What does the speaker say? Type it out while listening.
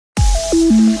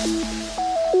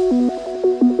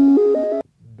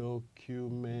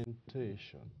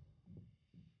Documentation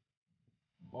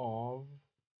of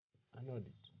an audit.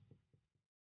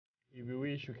 If you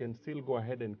wish, you can still go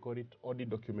ahead and call it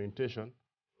audit documentation,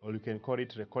 or you can call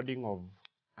it recording of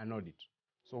an audit.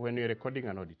 So when you're recording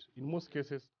an audit, in most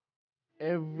cases,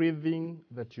 everything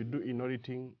that you do in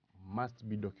auditing must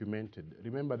be documented.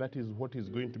 Remember, that is what is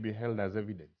going to be held as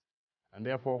evidence. And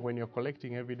therefore, when you're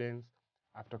collecting evidence,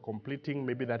 after completing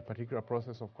maybe that particular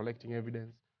process of collecting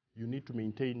evidence, you need to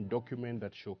maintain documents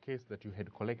that showcase that you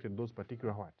had collected those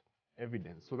particular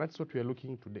evidence. So that's what we are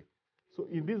looking today. So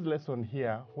in this lesson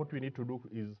here, what we need to do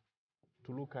is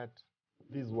to look at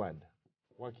this word,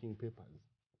 working papers.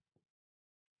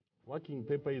 Working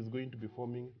paper is going to be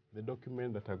forming the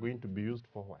documents that are going to be used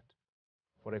for what?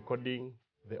 For recording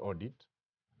the audit.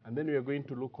 And then we are going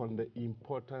to look on the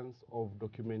importance of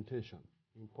documentation.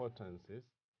 Importances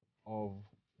of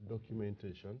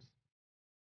documentations.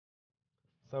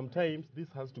 Sometimes this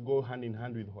has to go hand in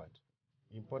hand with what?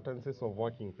 Importances of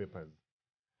working papers.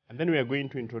 And then we are going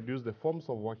to introduce the forms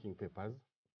of working papers.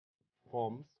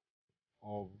 Forms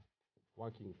of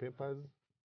working papers.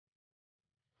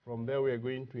 From there, we are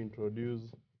going to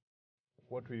introduce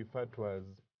what we refer to as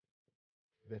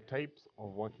the types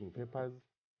of working papers.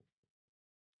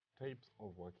 Types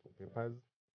of working papers.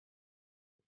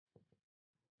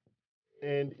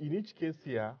 And in each case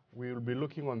here, we will be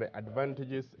looking on the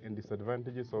advantages and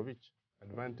disadvantages of each.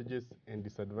 Advantages and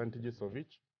disadvantages of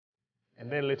each.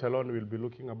 And then later on, we'll be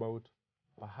looking about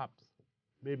perhaps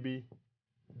maybe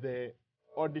the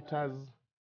auditor's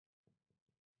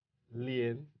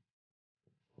lien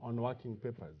on working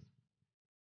papers.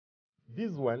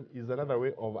 This one is another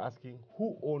way of asking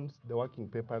who owns the working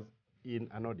papers in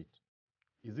an audit.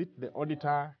 Is it the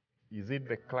auditor? Is it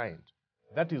the client?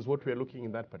 That is what we are looking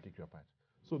in that particular part.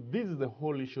 So this is the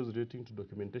whole issues relating to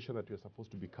documentation that we are supposed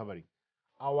to be covering.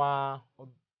 Our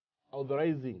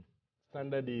authorizing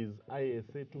standard is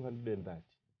ISA 230.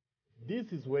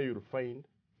 This is where you'll find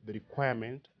the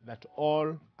requirement that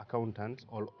all accountants,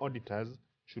 all auditors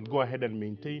should go ahead and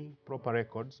maintain proper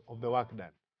records of the work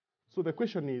done. So the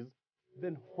question is,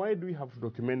 then why do we have to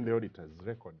document the auditor's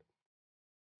record?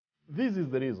 This is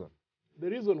the reason. The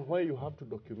reason why you have to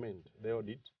document the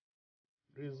audit,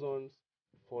 reasons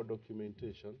for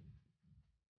documentation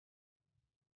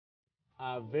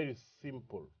are very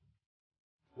simple.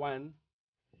 One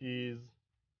is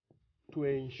to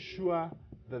ensure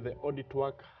that the audit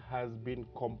work has been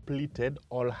completed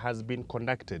or has been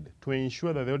conducted. To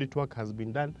ensure that the audit work has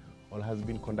been done or has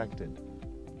been conducted.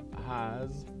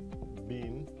 Has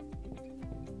been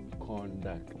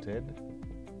conducted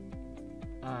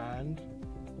and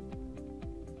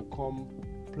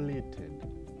completed.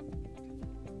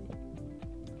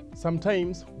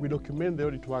 Sometimes we document the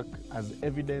audit work as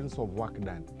evidence of work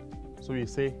done. So we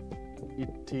say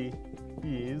it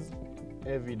is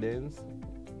evidence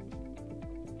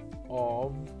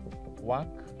of work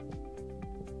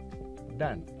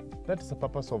done. That's the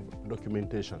purpose of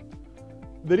documentation.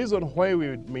 The reason why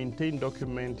we maintain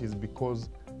document is because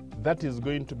that is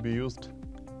going to be used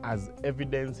as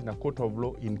evidence in a court of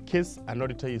law in case an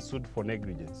auditor is sued for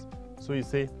negligence. So you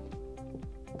say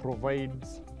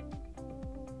provides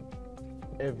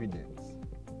evidence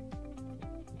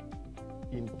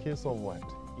in case of what?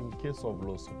 In case of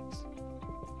lawsuits.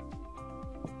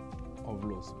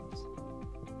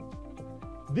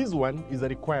 This one is a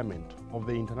requirement of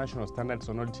the International Standards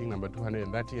on Auditing number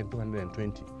 230 and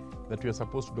 220 that we are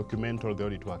supposed to document all the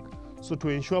audit work. So to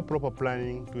ensure proper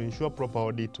planning, to ensure proper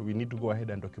audit, we need to go ahead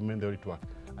and document the audit work.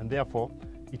 And therefore,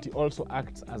 it also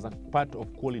acts as a part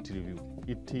of quality review.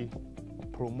 It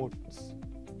promotes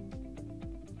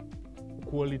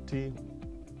quality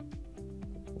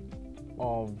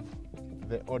of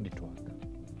the audit work.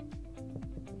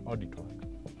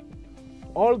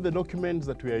 All the documents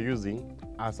that we are using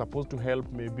are supposed to help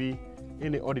maybe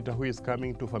any auditor who is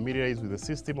coming to familiarize with the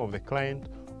system of the client,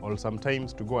 or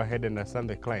sometimes to go ahead and understand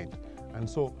the client. And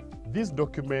so these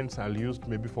documents are used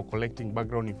maybe for collecting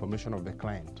background information of the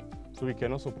client. So we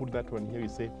can also put that one here. We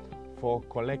say for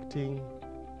collecting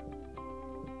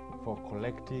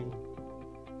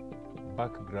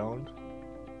background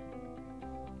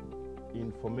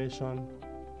information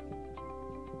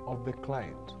of the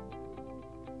client.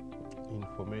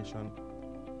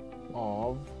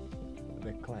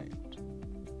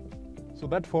 So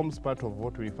that forms part of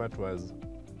what we refer to as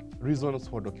reasons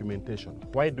for documentation.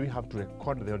 Why do we have to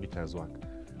record the auditor's work?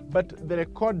 But the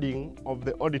recording of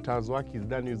the auditor's work is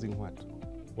done using what?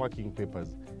 Working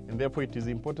papers. And therefore it is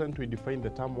important we define the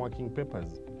term working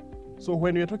papers. So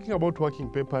when we are talking about working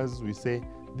papers, we say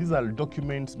These are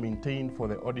documents maintained for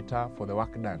the auditor for the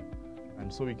work done.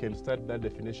 And so we can start that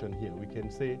definition here. We can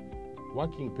say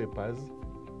working papers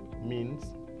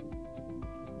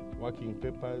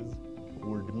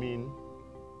would mean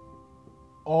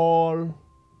all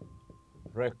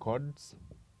records,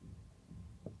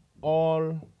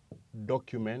 all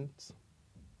documents,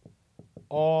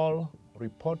 all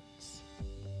reports,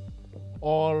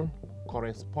 all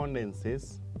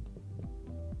correspondences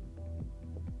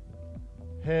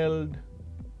held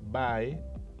by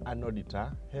an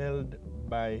auditor,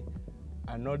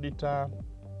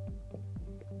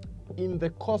 in the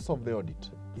course of the audit,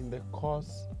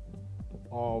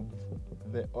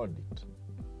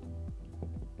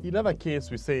 In other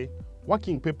case, we say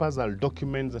working papers are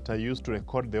documents that are used to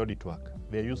record the audit work.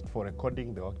 They're used for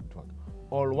recording the audit work.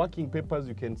 Or working papers,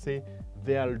 you can say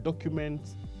they are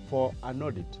documents for an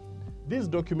audit. These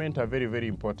documents are very, very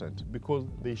important because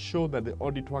they show that the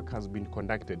audit work has been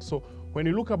conducted. So when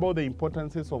you look about the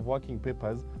importances of working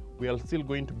papers, we are still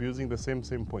going to be using the same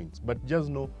points. But just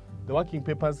know the working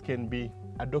papers can be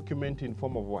a document in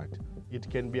form of what? It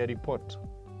can be a report.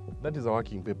 That is a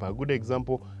working paper. A good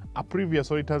example, a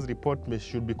previous auditor's report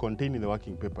should be contained in the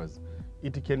working papers.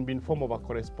 It can be in form of a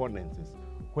correspondences.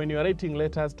 When you are writing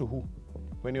letters to who?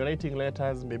 When you're writing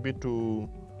letters maybe to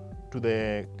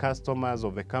the customers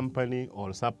of the company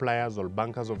or suppliers or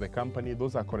bankers of the company,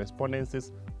 those are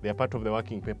correspondences. They are part of the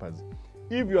working papers.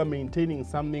 If you are maintaining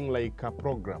something like a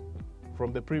program,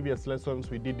 from the previous lessons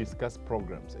we did discuss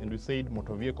programs, and we said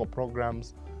motor vehicle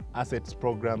programs, assets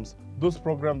programs, those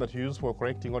programs that you use for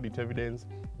correcting audit evidence,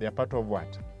 they are part of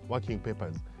what? Working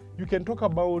papers. You can talk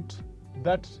about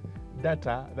that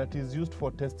data that is used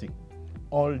for testing,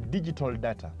 all digital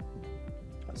data.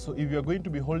 So if you're going to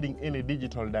be holding any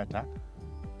digital data,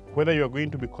 whether you're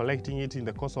going to be collecting it in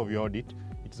the course of your audit,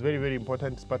 it's very, very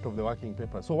important. It's part of the working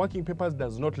paper. So working papers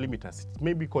does not limit us. It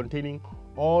may be containing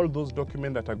all those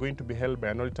documents that are going to be held by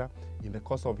an auditor in the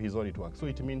course of his audit work. So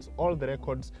it means all the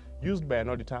records used by an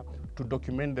auditor to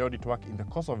document the audit work in the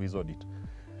course of his audit.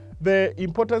 The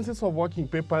importances of working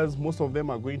papers, most of them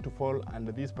are going to fall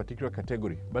under this particular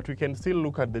category, but we can still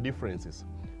look at the differences.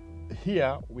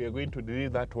 Here, we are going to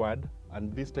delete that word,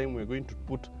 and this time we're going to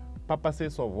put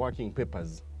purposes of working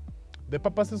papers. The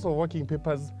purposes of working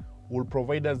papers will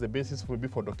provide us the basis for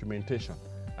documentation.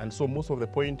 And so most of the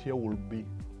point here will be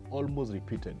almost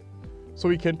repeated. So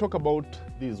we can talk about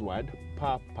this word,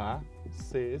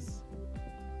 purposes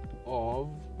of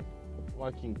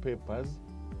working papers.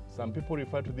 Some people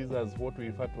refer to this as what we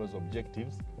refer to as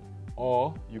objectives,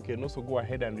 or you can also go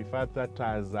ahead and refer to that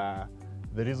as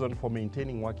the reason for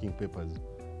maintaining working papers.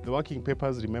 The working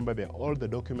papers, remember, they're all the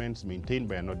documents maintained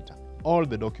by an auditor. All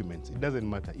the documents, it doesn't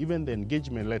matter. Even the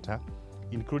engagement letter,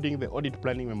 including the audit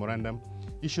planning memorandum,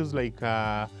 issues like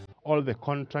all the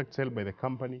contracts held by the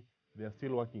company, they are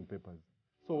still working papers.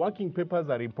 So working papers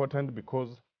are important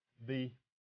because they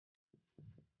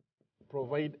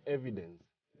provide evidence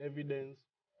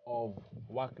of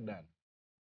work done.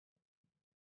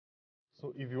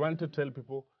 So if you want to tell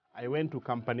people, I went to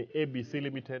company ABC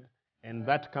Limited, and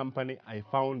that company, I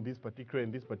found this particular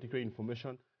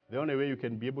information, the only way you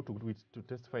can be able to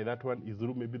testify that one is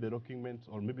through maybe the documents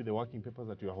or maybe the working papers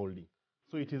that you are holding.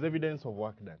 So it is evidence of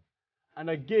work done. And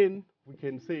again, we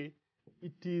can say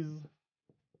it is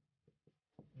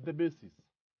the basis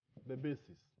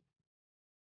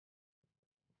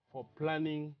for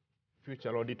planning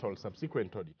future audit or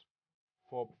subsequent audit.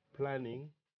 For planning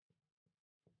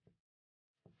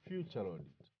future audit.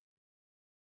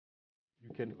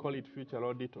 You can call it future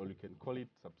audit or you can call it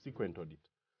subsequent audit.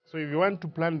 So if you want to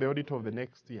plan the audit of the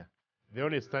next year, the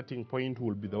only starting point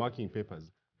will be the working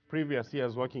papers. Previous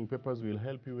year's working papers will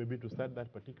help you maybe to start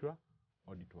that particular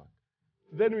audit work.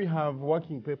 Then we have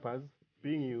working papers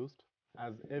being used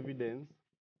as evidence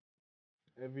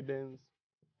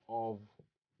of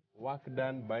work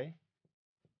done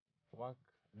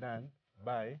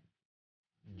by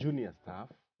junior staff.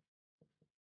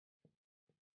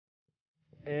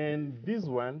 And this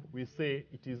one, we say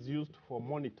it is used for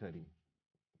monitoring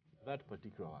that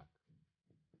particular work.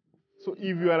 So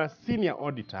if you are a senior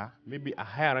auditor, maybe a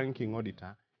higher ranking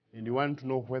auditor, and you want to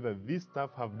know whether these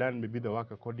staff have done maybe the work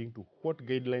according to what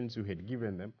guidelines you had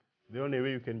given them, the only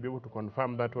way you can be able to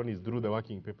confirm that one is through the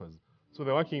working papers. So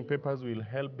the working papers will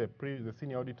help the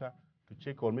senior auditor to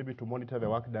check or maybe to monitor the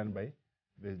work done by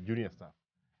the junior staff.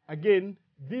 Again,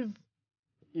 this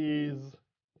is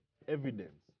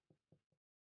evidence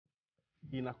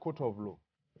in a court of law,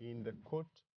 in the court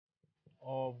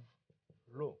of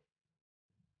law.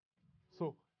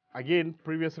 So again,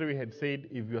 previously we had said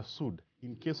if you are sued,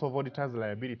 in case of auditor's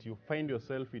liability, you find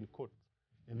yourself in court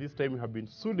and this time you have been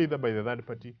sued either by the third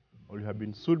party or you have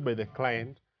been sued by the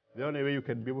client, the only way you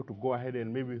can be able to go ahead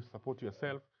and maybe support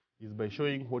yourself is by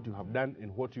showing what you have done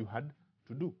and what you had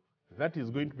to do. That is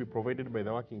going to be provided by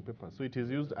the working paper. So it is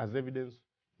used as evidence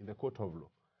in the court of law.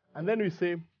 And then we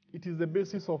say it is the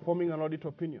basis of forming an audit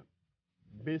opinion.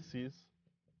 Basis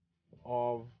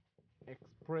of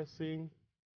expressing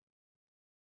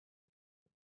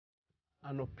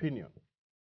an opinion.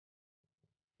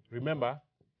 Remember,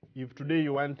 if today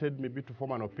you wanted maybe to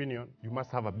form an opinion, you must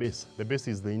have a base. The base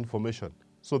is the information.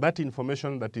 So that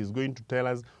information that is going to tell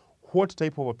us what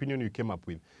type of opinion you came up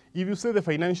with. If you say the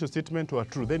financial statement were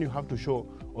true, then you have to show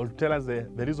or tell us the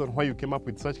reason why you came up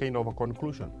with such kind of a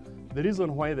conclusion. The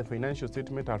reason why the financial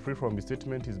statement are free from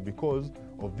misstatement is because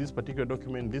of this particular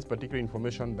document, this particular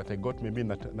information that I got maybe in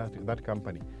that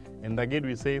company. And again,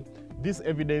 we say this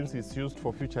evidence is used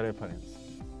for future reference.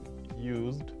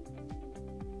 Used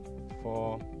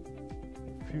for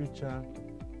future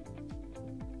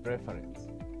reference.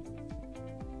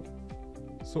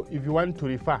 So if you want to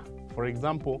refer, for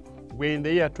example, we're in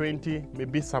the year 20,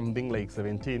 maybe something like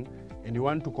 17, and you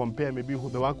want to compare maybe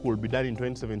the work will be done in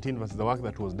 2017 versus the work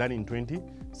that was done in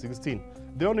 2016.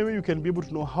 The only way you can be able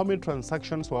to know how many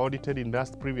transactions were audited in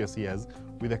those previous years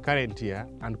with the current year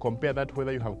and compare that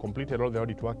whether you have completed all the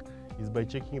audit work is by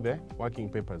checking the working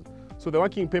papers. So the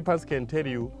working papers can tell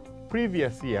you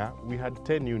previous year we had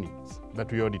 10 units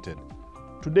that we audited.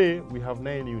 Today we have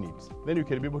 9 units. Then you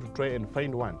can be able to try and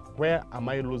find one. Where am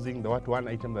I losing the one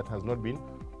item that has not been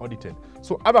audited?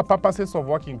 So other purposes of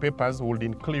working papers would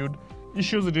include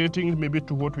issues relating maybe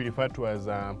to what we refer to as,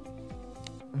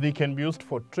 they can be used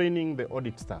for training the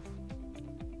audit staff.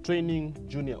 Training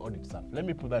junior audit staff. Let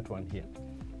me put that one here.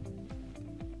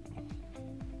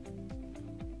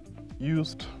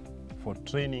 Used for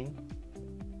training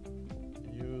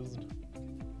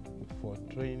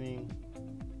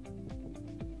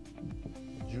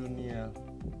junior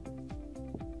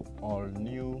or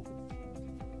new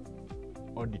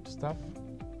audit staff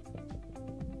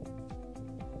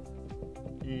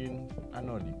in an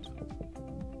audit.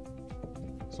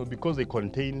 So because they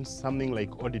contain something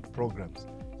like audit programs,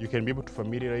 you can be able to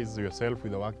familiarize yourself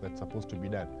with the work that's supposed to be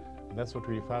done. And that's what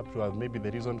we refer to as maybe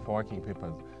the reason for working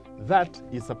papers. That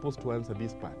is supposed to answer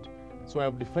this part. So I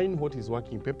have defined what is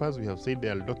working papers. We have said they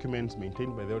are documents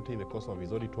maintained by the auditor in the course of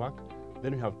his audit work.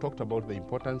 Then we have talked about the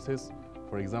importances.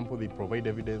 For example, they provide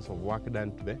evidence of work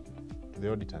done to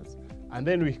the auditors. And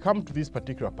then we come to this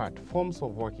particular part, forms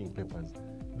of working papers.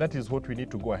 That is what we need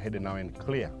to go ahead and now and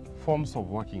clear. Forms of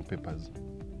working papers.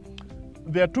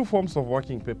 There are 2 forms of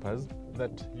working papers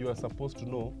that you are supposed to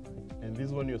know, and this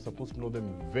one you're supposed to know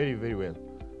them very, very well.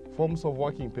 Forms of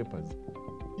working papers.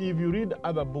 If you read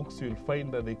other books, you'll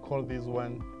find that they call this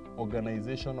one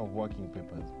organization of working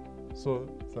papers. So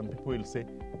some people will say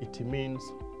it means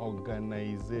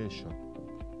organization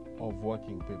of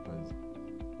working papers.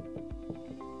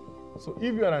 So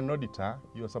if you are an auditor,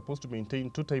 you are supposed to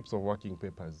maintain 2 types of working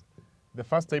papers. The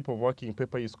first type of working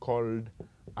paper is called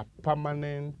a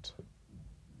permanent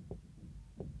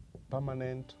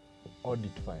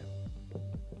audit file.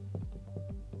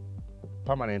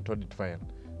 Permanent audit file.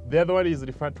 The other one is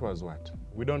referred to as what?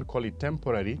 We don't call it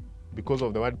temporary because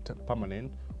of the word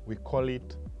permanent. We call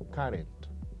it current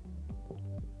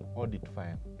audit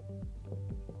file.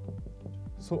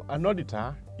 So an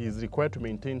auditor is required to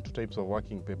maintain 2 types of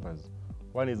working papers.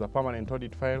 One is a permanent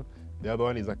audit file, the other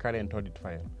one is a current audit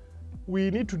file.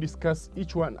 We need to discuss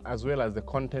each one as well as the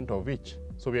content of each.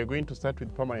 So we are going to start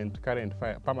with permanent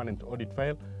audit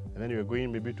file, and then we are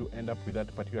going maybe to end up with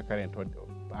that particular current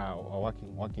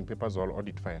working papers or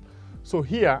audit file. So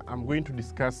here I'm going to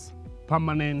discuss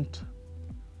permanent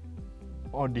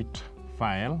audit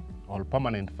file or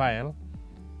permanent file.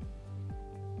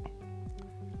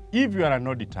 If you are an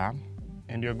auditor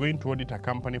and you're going to audit a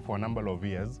company for a number of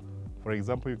years, for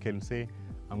example, you can say,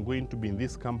 I'm going to be in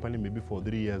this company maybe for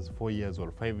 3 years, 4 years,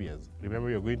 or 5 years. Remember,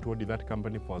 you're going to audit that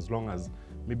company for as long as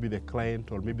maybe the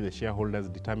client or maybe the shareholders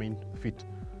determine fit.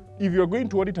 If you're going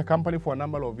to audit a company for a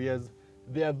number of years,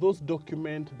 there are those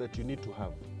documents that you need to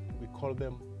have. We call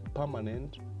them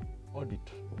permanent audit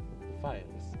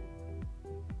files.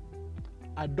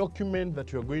 A document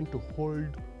that you're going to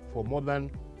hold for more than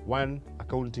one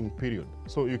accounting period.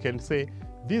 So you can say,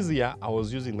 this year I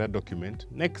was using that document,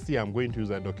 next year I'm going to use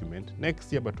that document,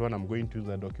 next year but one I'm going to use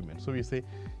that document. So we say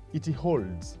it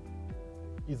holds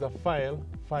is a file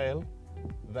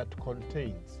that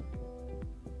contains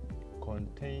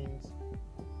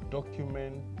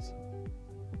documents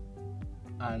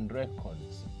and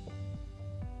records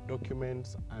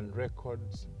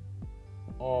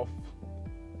of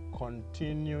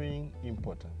continuing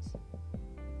importance.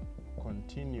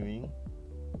 continuing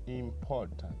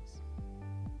importance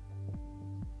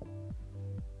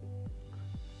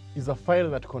is a file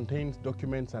that contains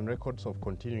documents and records of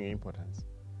continuing importance.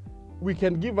 We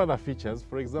can give other features.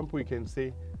 For example, we can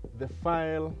say the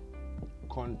file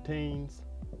contains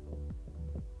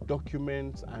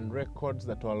documents and records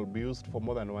that will be used for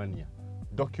more than 1 year.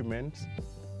 Documents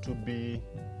to be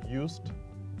used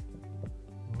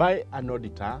by an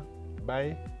auditor,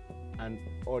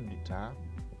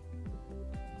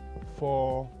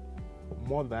 for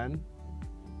more than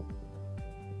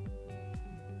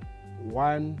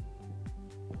 1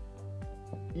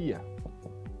 year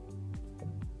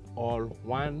or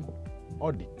 1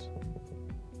 audit.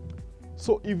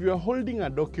 So if you are holding a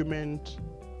document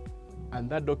and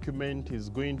that document is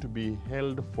going to be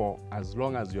held for as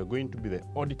long as you're going to be the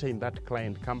auditor in that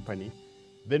client company,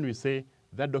 then we say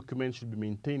that document should be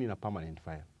maintained in a permanent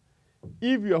file.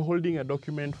 If you're holding a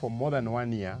document for more than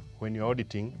 1 year when you're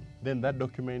auditing, then that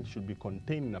document should be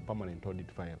contained in a permanent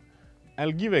audit file.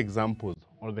 I'll give examples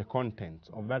of the contents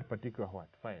of that particular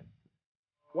file.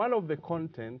 One of the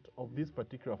content of this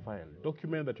particular file,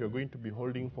 document that you're going to be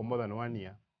holding for more than 1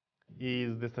 year,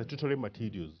 is the statutory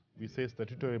materials. We say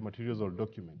statutory materials or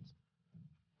documents.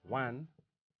 1,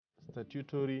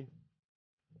 statutory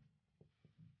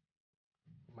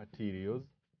materials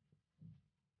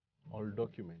or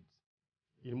documents.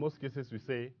 In most cases, we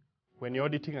say when you're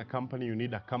auditing a company, you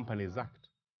need a Companies Act.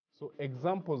 So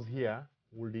examples here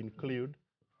would include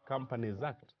Companies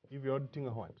Act. If you're auditing a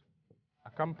what?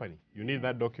 A company, you need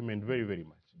that document very, very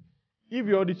much. If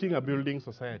you're auditing a building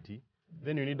society,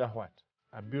 then you need a what?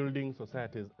 A Building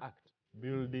Societies Act.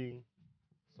 Building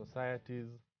Societies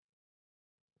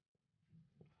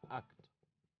Act.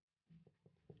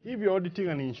 If you're auditing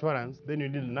an insurance, then you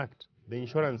need an act, the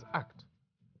Insurance Act.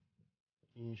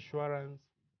 Insurance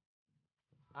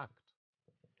Act.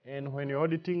 And when you're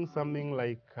auditing something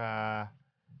like,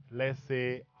 let's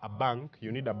say, a bank,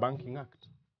 you need a Banking Act.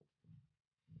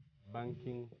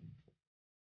 Banking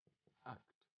Act.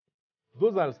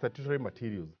 Those are statutory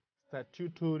materials.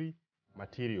 Statutory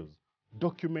materials.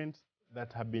 Documents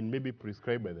that have been maybe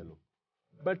prescribed by the law.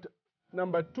 But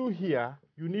number 2 here,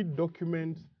 you need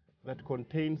documents that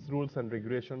contains rules and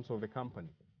regulations of the company.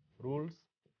 Rules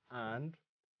and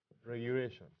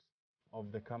regulations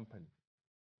of the company.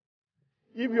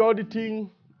 If you're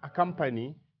auditing a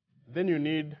company, then you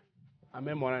need a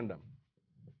memorandum.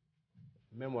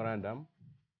 Memorandum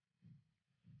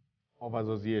of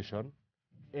association.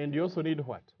 And you also need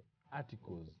what?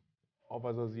 Articles of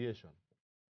association.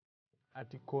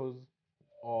 Articles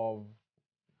of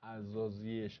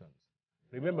associations.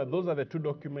 Remember, those are the 2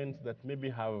 documents that maybe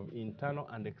have internal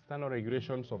and external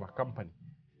regulations of a company.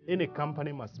 Any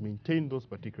company must maintain those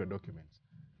particular documents.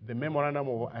 The memorandum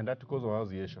and articles of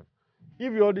association.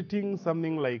 If you're auditing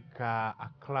something like a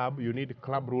club, you need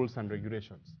club rules and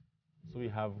regulations. So we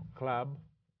have club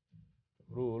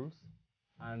rules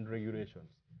and regulations.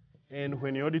 And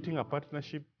when you're auditing a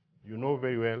partnership, you know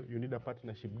very well you need a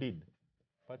partnership deed.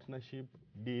 Partnership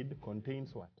deed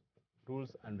contains what?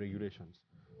 Rules and regulations.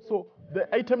 So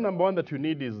the item number 1 that you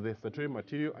need is the statutory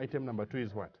material. Item number 2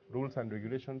 is what? Rules and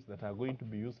regulations that are going to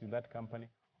be used in that company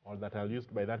or that are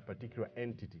used by that particular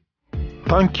entity.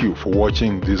 Thank you for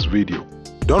watching this video.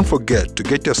 Don't forget to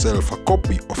get yourself a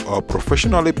copy of our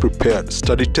professionally prepared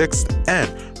study text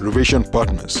and revision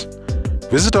partners.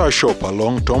 Visit our shop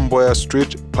along Tom Boyer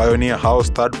Street, Pioneer House,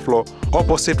 3rd floor,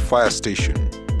 opposite Fire Station.